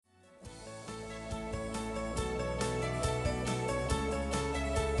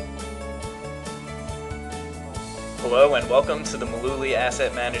Hello and welcome to the Malooly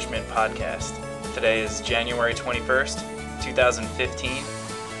Asset Management Podcast. Today is January 21st, 2015.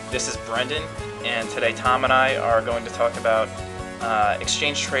 This is Brendan, and today Tom and I are going to talk about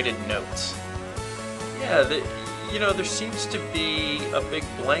exchange-traded notes. Yeah, there seems to be a big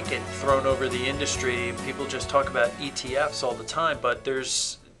blanket thrown over the industry. People just talk about ETFs all the time, but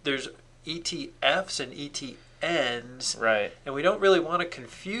there's ETFs and ETNs. Right. And we don't really want to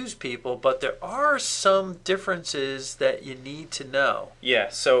confuse people, but there are some differences that you need to know. Yeah,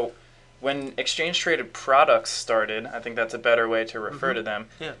 so when exchange-traded products started, I think that's a better way to refer to them,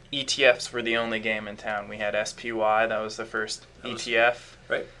 ETFs were the only game in town. We had SPY, that was the first ETF.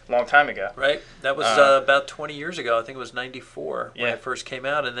 Right. A long time ago. Right. That was about 20 years ago. I think it was 94 when it first came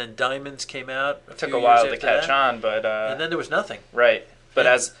out. And then Diamonds came out It took a while to catch on, but... and then there was nothing. Right. But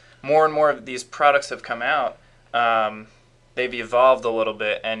as more and more of these products have come out, they've evolved a little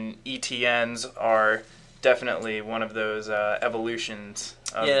bit, and ETNs are definitely one of those evolutions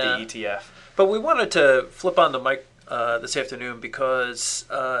of the ETF. But we wanted to flip on the mic this afternoon because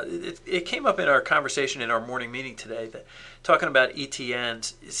it came up in our conversation in our morning meeting today, that talking about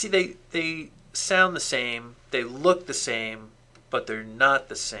ETNs. See, they sound the same, they look the same, but they're not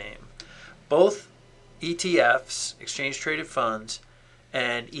the same. Both ETFs, exchange-traded funds,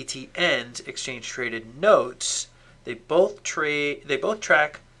 and ETNs, exchange-traded notes, they both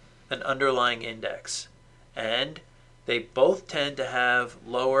track an underlying index, and they both tend to have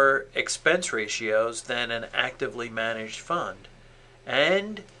lower expense ratios than an actively managed fund,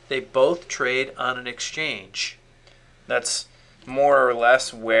 and they both trade on an exchange. That's more or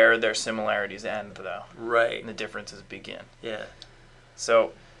less where their similarities end, though. Right. And the differences begin. Yeah.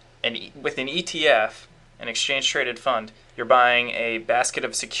 So, with an ETF, an exchange-traded fund, you're buying a basket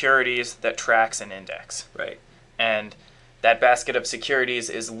of securities that tracks an index. Right. And that basket of securities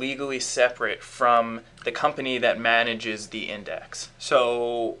is legally separate from the company that manages the index.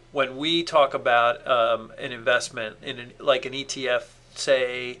 So when we talk about an investment in like an ETF,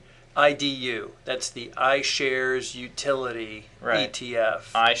 say IDU, that's the iShares Utility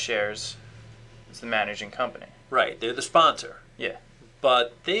ETF. iShares is the managing company. Right, they're the sponsor. Yeah.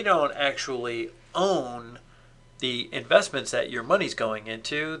 But they don't actually own the investments that your money's going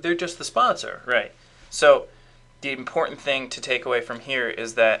into. They're just the sponsor. Right. So the important thing to take away from here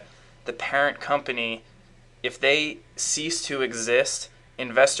is that the parent company, if they cease to exist,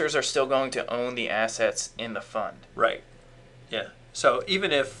 investors are still going to own the assets in the fund. Right. Yeah. So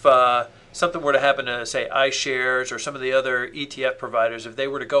even if something were to happen to, say, iShares or some of the other ETF providers, if they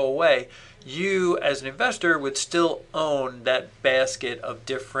were to go away, you as an investor would still own that basket of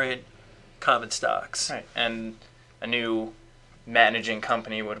different common stocks. Right. And a new managing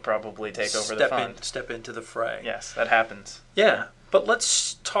company would probably take over the fund. Step into the fray. Yes, that happens. Yeah. But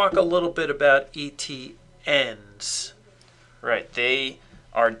let's talk a little bit about ETNs. Right. They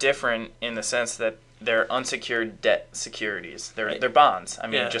are different in the sense that they're unsecured debt securities. They're bonds. I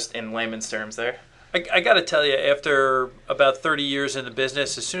mean, just in layman's terms there. I got to tell you, after about 30 years in the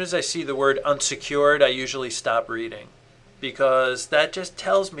business, as soon as I see the word unsecured, I usually stop reading, because that just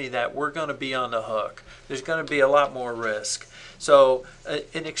tells me that we're going to be on the hook. There's going to be a lot more risk. So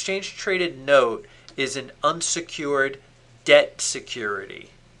an exchange-traded note is an unsecured debt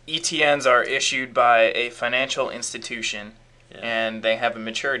security. ETNs are issued by a financial institution, and they have a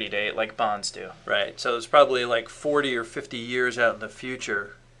maturity date like bonds do. Right. So it's probably like 40 or 50 years out in the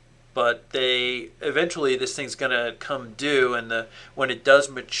future. But eventually this thing's going to come due, and when it does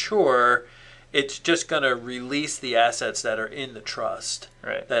mature, it's just going to release the assets that are in the trust.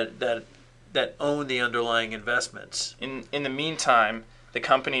 Right. That own the underlying investments. In the meantime, the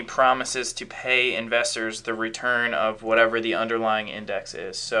company promises to pay investors the return of whatever the underlying index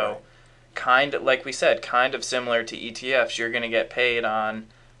is. So, kind of similar to ETFs, you're going to get paid on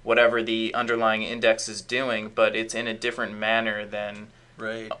whatever the underlying index is doing, but it's in a different manner than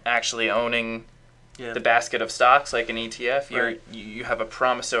actually owning the basket of stocks like an ETF. You have a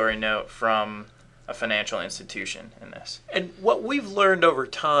promissory note from a financial institution in this. And what we've learned over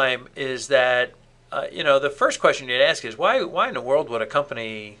time is that, the first question you'd ask is, why in the world would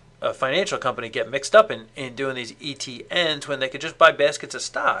a financial company get mixed up in doing these ETNs when they could just buy baskets of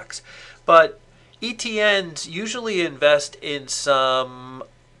stocks? But ETNs usually invest in some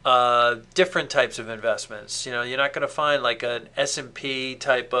different types of investments. You're not going to find like an S&P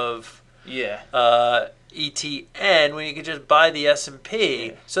type of ETN when you can just buy the S&P.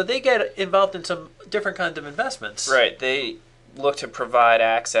 Yeah. So they get involved in some different kinds of investments. Right. They look to provide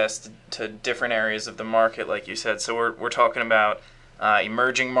access to different areas of the market, like you said. So we're talking about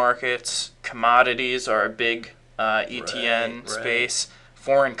emerging markets. Commodities are a big ETN space.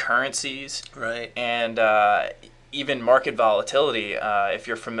 Foreign currencies. Right. And even market volatility. If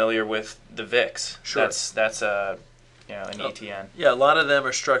you're familiar with the VIX, Sure. that's an ETN. Yeah, a lot of them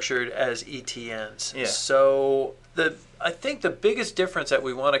are structured as ETNs. Yeah. So I think the biggest difference that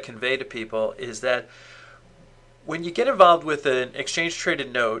we want to convey to people is that when you get involved with an exchange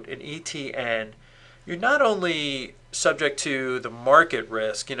traded note, an ETN, you're not only subject to the market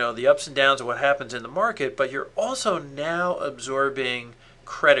risk, the ups and downs of what happens in the market, but you're also now absorbing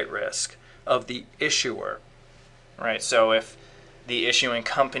credit risk of the issuer. Right. So if the issuing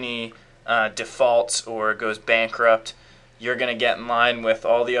company defaults or goes bankrupt, you're going to get in line with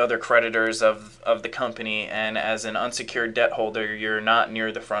all the other creditors of the company, and as an unsecured debt holder, you're not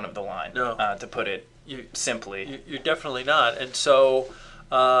near the front of the line. No. To put it simply. You're definitely not. And so,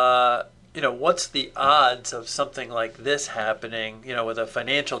 what's the odds of something like this happening, with a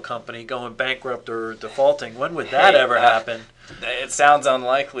financial company going bankrupt or defaulting? When would that ever happen? It sounds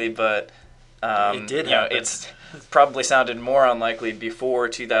unlikely, but it did happen. It's probably sounded more unlikely before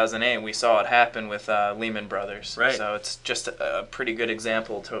 2008. We saw it happen with Lehman Brothers. Right. So it's just a pretty good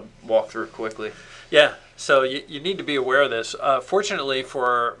example to walk through quickly. Yeah. So you need to be aware of this. Fortunately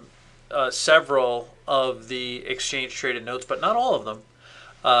for several of the exchange-traded notes, but not all of them,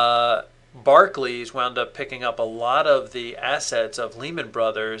 Barclays wound up picking up a lot of the assets of Lehman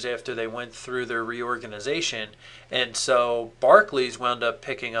Brothers after they went through their reorganization. And so Barclays wound up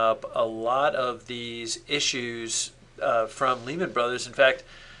picking up a lot of these issues from Lehman Brothers. In fact,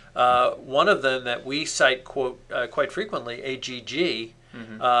 one of them that we cite quite frequently, AGG,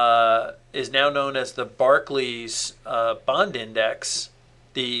 is now known as the Barclays Bond Index,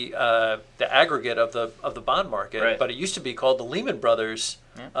 the aggregate of the bond market. Right. But it used to be called the Lehman Brothers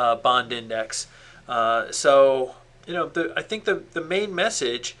Bond Index. So I think the main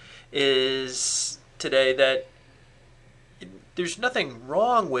message is today that there's nothing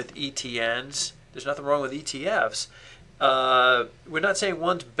wrong with ETNs. There's nothing wrong with ETFs. We're not saying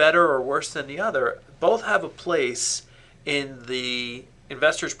one's better or worse than the other. Both have a place in the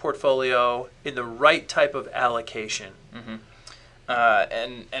investor's portfolio in the right type of allocation. Mm-hmm.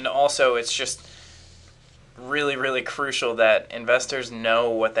 And also, it's just really, really crucial that investors know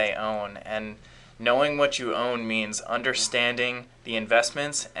what they own. And knowing what you own means understanding the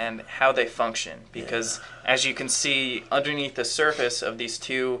investments and how they function. Because as you can see underneath the surface of these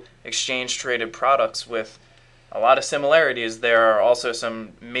two exchange-traded products with a lot of similarities, there are also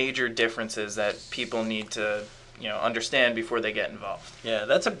some major differences that people need to understand before they get involved. Yeah,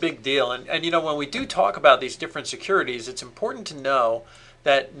 that's a big deal. And when we do talk about these different securities, it's important to know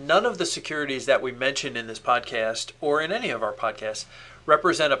that none of the securities that we mentioned in this podcast or in any of our podcasts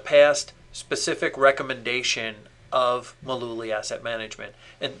represent a past specific recommendation of Malooly Asset Management.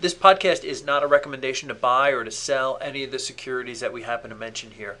 And this podcast is not a recommendation to buy or to sell any of the securities that we happen to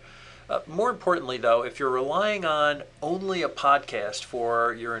mention here. More importantly, though, if you're relying on only a podcast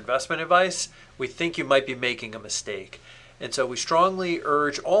for your investment advice, we think you might be making a mistake. And so we strongly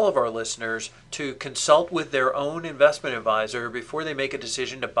urge all of our listeners to consult with their own investment advisor before they make a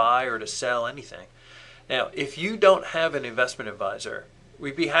decision to buy or to sell anything. Now, if you don't have an investment advisor,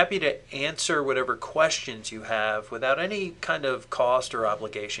 we'd be happy to answer whatever questions you have without any kind of cost or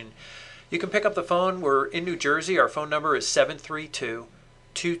obligation. You can pick up the phone. We're in New Jersey. Our phone number is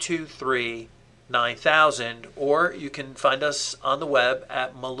 732-223-9000, or you can find us on the web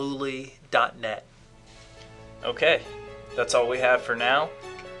at malooly.net. Okay, that's all we have for now.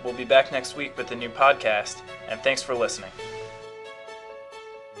 We'll be back next week with a new podcast, and thanks for listening.